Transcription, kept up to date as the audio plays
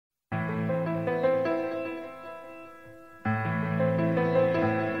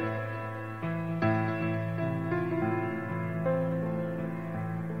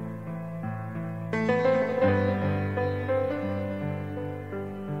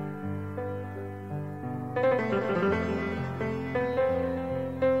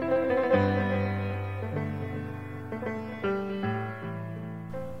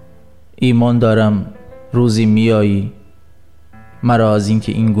ایمان دارم روزی میایی، مرا از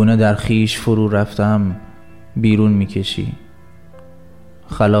اینکه این گونه در خیش فرو رفتم بیرون میکشی،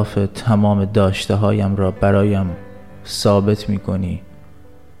 خلاف تمام داشته هایم را برایم ثابت میکنی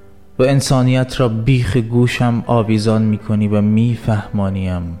و انسانیت را بیخ گوشم آویزان میکنی و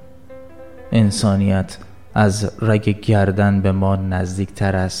میفهمانیم انسانیت از رگ گردن به ما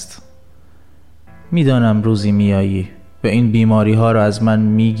نزدیکتر است. میدانم روزی میایی و این بیماری ها را از من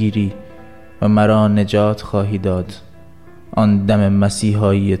میگیری و مرا نجات خواهی داد. آن دم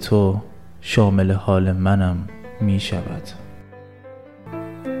مسیحایی تو شامل حال منم می شود.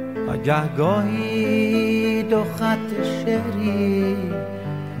 گهگاهی دو خط شعری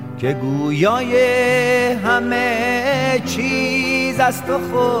که گویای همه چیز است و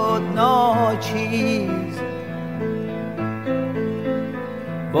خود ناچیز،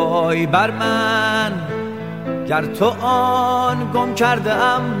 وای بر من گر تو آن گم کرده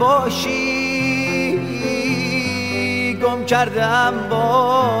ام باشی، گم کرده ام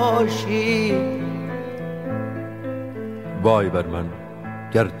باشی. وای بر من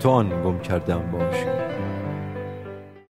گر تو آن گم کرده ام باشی.